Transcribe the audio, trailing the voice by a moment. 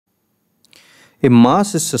A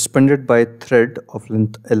mass is suspended by a thread of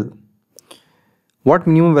length L. What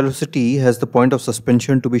minimum velocity has the point of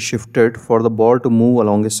suspension to be shifted for the ball to move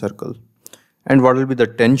along a circle? And what will be the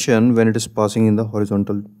tension when it is passing in the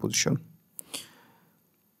horizontal position?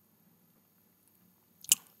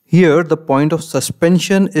 Here, the point of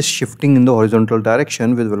suspension is shifting in the horizontal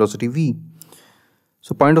direction with velocity v.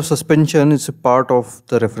 So point of suspension is a part of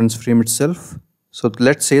the reference frame itself. So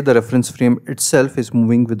let's say the reference frame itself is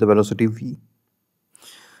moving with the velocity v.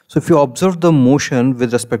 So if you observe the motion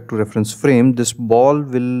with respect to reference frame, this ball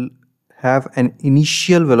will have an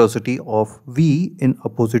initial velocity of v in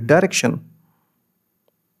opposite direction.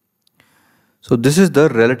 So this is the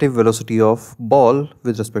relative velocity of ball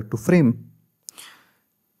with respect to frame.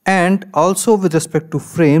 And also with respect to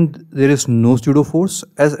frame, there is no pseudo force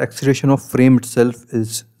as acceleration of frame itself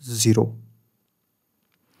is 0.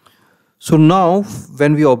 So now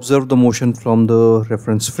when we observe the motion from the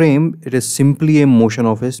reference frame, it is simply a motion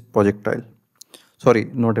of a projectile. Sorry,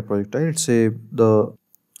 not a projectile, it's the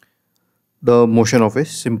motion of a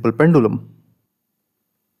simple pendulum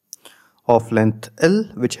of length L,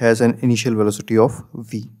 which has an initial velocity of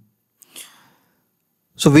v.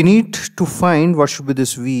 So we need to find what should be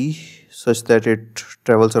this v such that it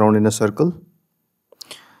travels around in a circle.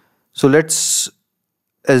 So let's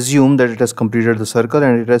assume that it has completed the circle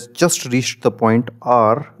and it has just reached the point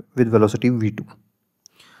R with velocity v2.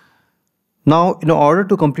 Now, in order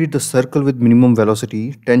to complete the circle with minimum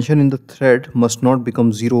velocity, tension in the thread must not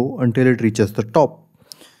become 0 until it reaches the top.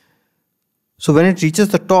 So when it reaches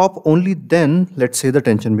the top, only then let's say the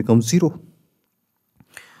tension becomes 0.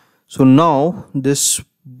 So now this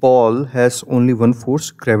ball has only one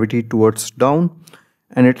force, gravity towards down,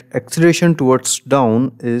 and its acceleration towards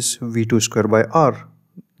down is v2 square by r,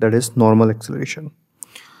 that is normal acceleration.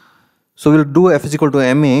 So we'll do F is equal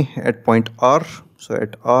to ma at point r. So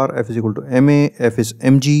at r, F is equal to ma, F is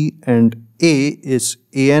mg, and a is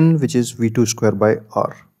an, which is v2 square by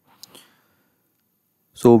r.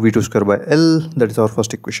 So v2 square by L, that is our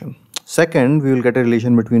first equation. Second, we will get a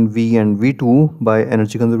relation between v and v2 by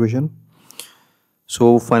energy conservation.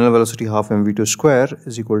 So final velocity half mv2 square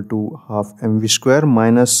is equal to half mv square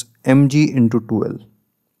minus mg into 2L,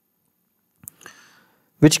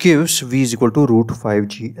 which gives v is equal to root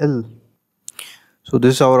 5gl. So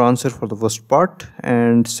this is our answer for the first part.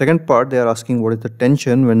 And second part, they are asking what is the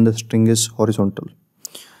tension when the string is horizontal.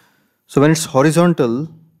 So when it's horizontal,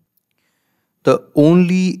 the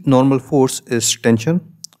only normal force is tension.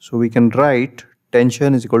 So we can write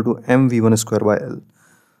tension is equal to mv1 square by L.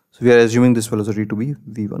 So we are assuming this velocity to be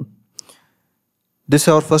v1. This is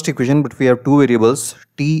our first equation, but we have two variables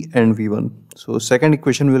t and v1. So second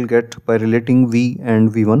equation we will get by relating v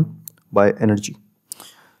and v1 by energy.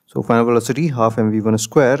 So final velocity half mv1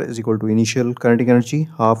 square is equal to initial kinetic energy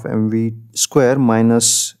half mv square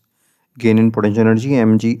minus gain in potential energy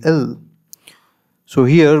mgl. So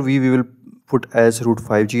here we will put as root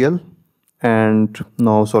 5gl, and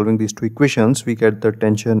now solving these two equations we get the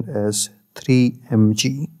tension as 3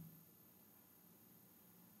 mg.